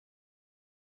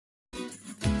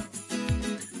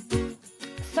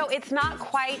So it's not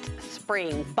quite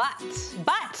spring, but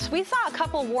we saw a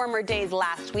couple warmer days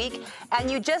last week, and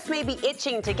you just may be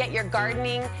itching to get your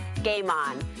gardening game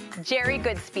on. Jerry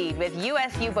Goodspeed with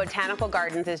USU Botanical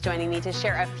Gardens is joining me to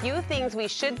share a few things we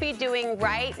should be doing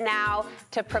right now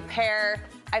to prepare.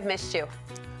 I've missed you.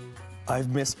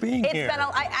 I've missed being here.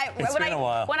 It's been a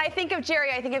while. When I think of Jerry,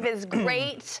 I think of his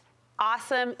great,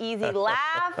 awesome, easy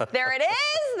laugh. There it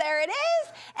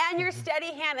is, and your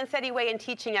steady hand and steady way in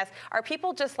teaching us. Are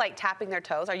people just like tapping their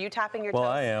toes? Are you tapping your toes? Well,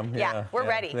 I am. Yeah, we're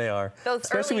ready. They are.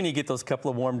 Especially when you get those couple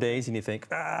of warm days and you think,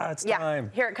 it's time.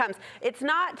 Here it comes. It's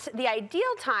not the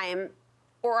ideal time,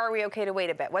 or are we okay to wait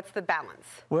a bit? What's the balance?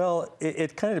 Well,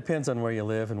 it kind of depends on where you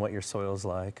live and what your soil's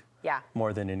like. Yeah.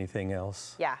 More than anything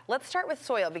else. Yeah. Let's start with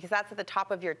soil, because that's at the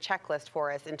top of your checklist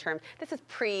for us in terms, this is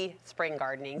pre-spring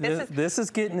gardening. This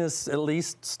is getting us at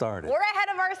least started. We're ahead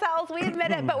of ourselves, we admit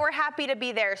it, but we're happy to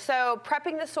be there. So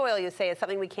prepping the soil, you say, is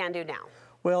something we can do now.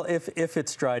 Well, if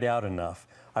it's dried out enough.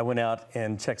 I went out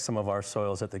and checked some of our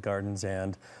soils at the gardens,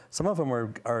 and some of them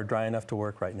are dry enough to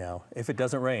work right now. If it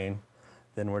doesn't rain,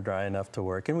 then we're dry enough to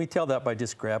work. And we tell that by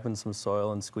just grabbing some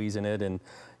soil and squeezing it. And,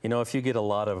 you know, if you get a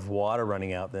lot of water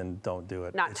running out, then don't do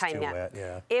it. Not time yet. Wet,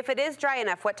 yeah. If it is dry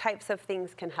enough, what types of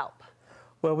things can help?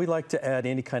 Well, we like to add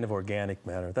any kind of organic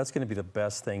matter. That's going to be the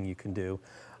best thing you can do.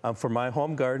 For my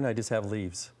home garden, I just have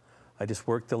leaves. I just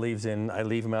work the leaves in. I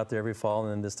leave them out there every fall,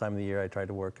 and then this time of the year, I try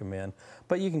to work them in.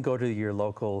 But you can go to your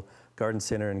local garden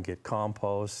center and get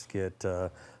compost, get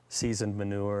seasoned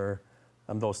manure,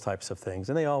 those types of things,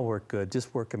 and they all work good.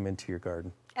 Just work them into your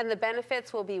garden. And the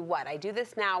benefits will be what? I do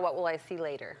this now, what will I see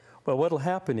later? Well, what'll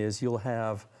happen is you'll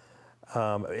have,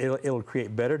 it'll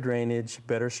create better drainage,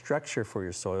 better structure for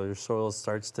your soil. Your soil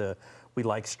starts to, we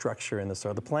like structure in the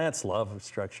soil. The plants love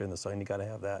structure in the soil, and you gotta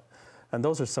have that. And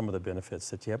those are some of the benefits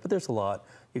that you have, but there's a lot.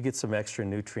 You get some extra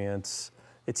nutrients.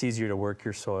 It's easier to work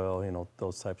your soil, you know,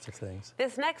 those types of things.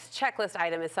 This next checklist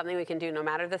item is something we can do no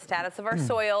matter the status of our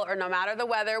soil or no matter the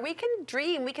weather. We can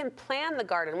dream, we can plan the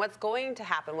garden, what's going to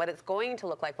happen, what it's going to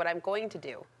look like, what I'm going to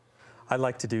do. I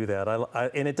like to do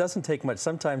that, and it doesn't take much.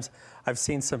 Sometimes I've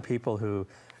seen some people who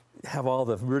have all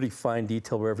the really fine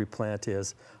detail where every plant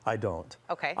is. I don't.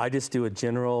 Okay. I just do a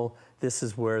general, this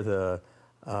is where the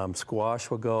squash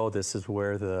will go, this is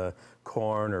where the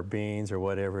corn or beans or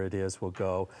whatever it is will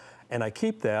go. And I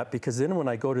keep that because then when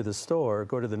I go to the store,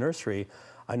 go to the nursery,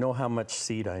 I know how much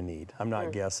seed I need. I'm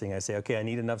not guessing. I say, okay, I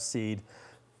need enough seed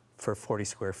for 40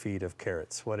 square feet of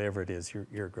carrots, whatever it is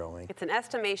you're growing. It's an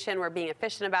estimation. We're being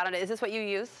efficient about it. Is this what you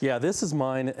use? Yeah, this is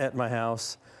mine at my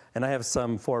house, and I have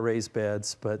some 4 raised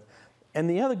beds, and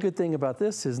the other good thing about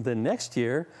this is the next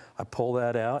year, I pull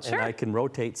that out and I can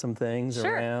rotate some things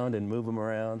around and move them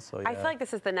around. So, yeah. I feel like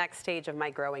this is the next stage of my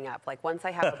growing up. Like once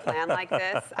I have a plan like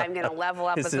this, I'm going to level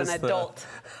up as an adult.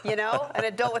 You know, an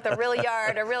adult with a real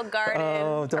yard, a real garden,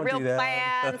 a real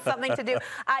plan, something to do.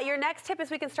 Your next tip is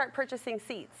we can start purchasing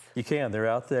seeds. You can. They're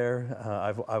out there.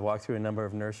 I've walked through a number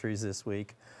of nurseries this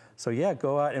week. So yeah,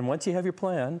 go out, and once you have your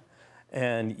plan,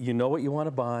 and you know what you want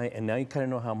to buy, and now you kind of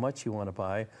know how much you want to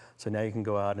buy, so now you can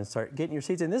go out and start getting your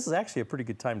seeds. And this is actually a pretty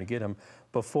good time to get them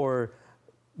before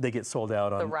they get sold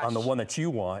out on the one that you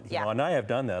want. You know? And I have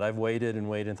done that. I've waited and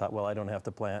waited and thought, well, I don't have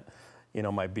to plant, you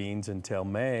know, my beans until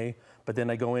May, but then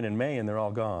I go in May and they're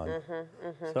all gone.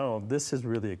 So this is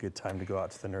really a good time to go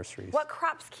out to the nurseries. What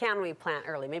crops can we plant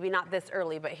early? Maybe not this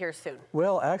early, but here soon.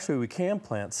 Well, actually, we can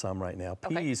plant some right now.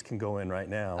 Peas can go in right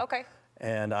now. Okay.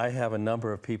 And I have a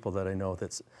number of people that I know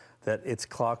that it's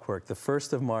clockwork. The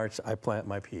 1st of March, I plant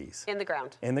my peas. In the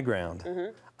ground. In the ground.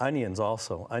 Onions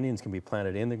also. Onions can be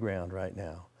planted in the ground right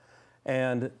now.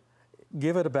 And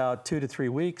give it about 2 to 3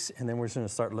 weeks, and then we're going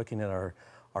to start looking at our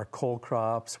cole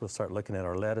crops. We'll start looking at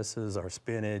our lettuces, our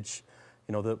spinach,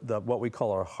 you know, what we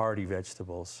call our hardy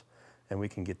vegetables, and we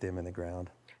can get them in the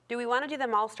ground. Do we want to do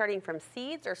them all starting from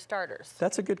seeds or starters?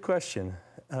 That's a good question.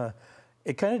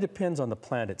 It kind of depends on the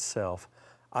plant itself.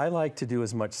 I like to do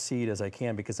as much seed as I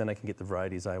can because then I can get the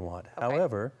varieties I want.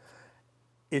 However,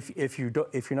 if you're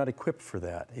not equipped for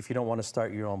that, if you don't want to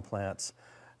start your own plants,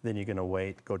 then you're going to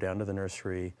wait, go down to the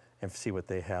nursery, and see what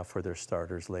they have for their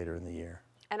starters later in the year.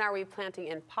 And are we planting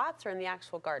in pots or in the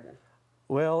actual garden?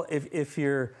 Well, if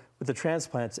you're with the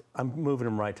transplants, I'm moving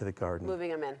them right to the garden.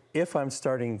 Moving them in. If I'm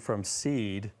starting from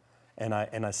seed, and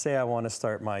I say I want to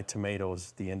start my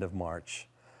tomatoes the end of March,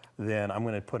 then I'm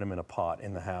going to put them in a pot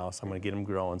in the house. I'm going to get them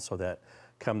growing so that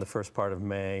come the first part of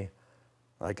May,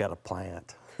 I got a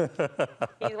plant.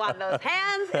 You want those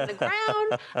hands in the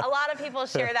ground. A lot of people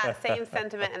share that same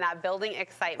sentiment and that building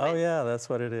excitement. Oh yeah, that's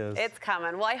what it is. It's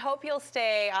coming. Well, I hope you'll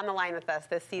stay on the line with us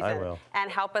this season. I will.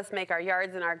 And help us make our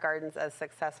yards and our gardens as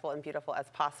successful and beautiful as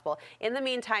possible. In the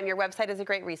meantime, your website is a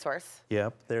great resource.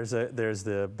 Yep, there's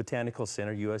the Botanical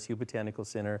Center, USU Botanical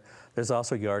Center. There's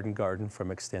also Yard and Garden from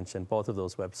Extension. Both of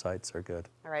those websites are good.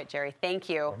 All right, Jerry, thank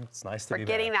you. It's nice to be back.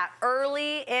 For getting that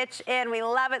early itch in. We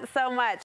love it so much.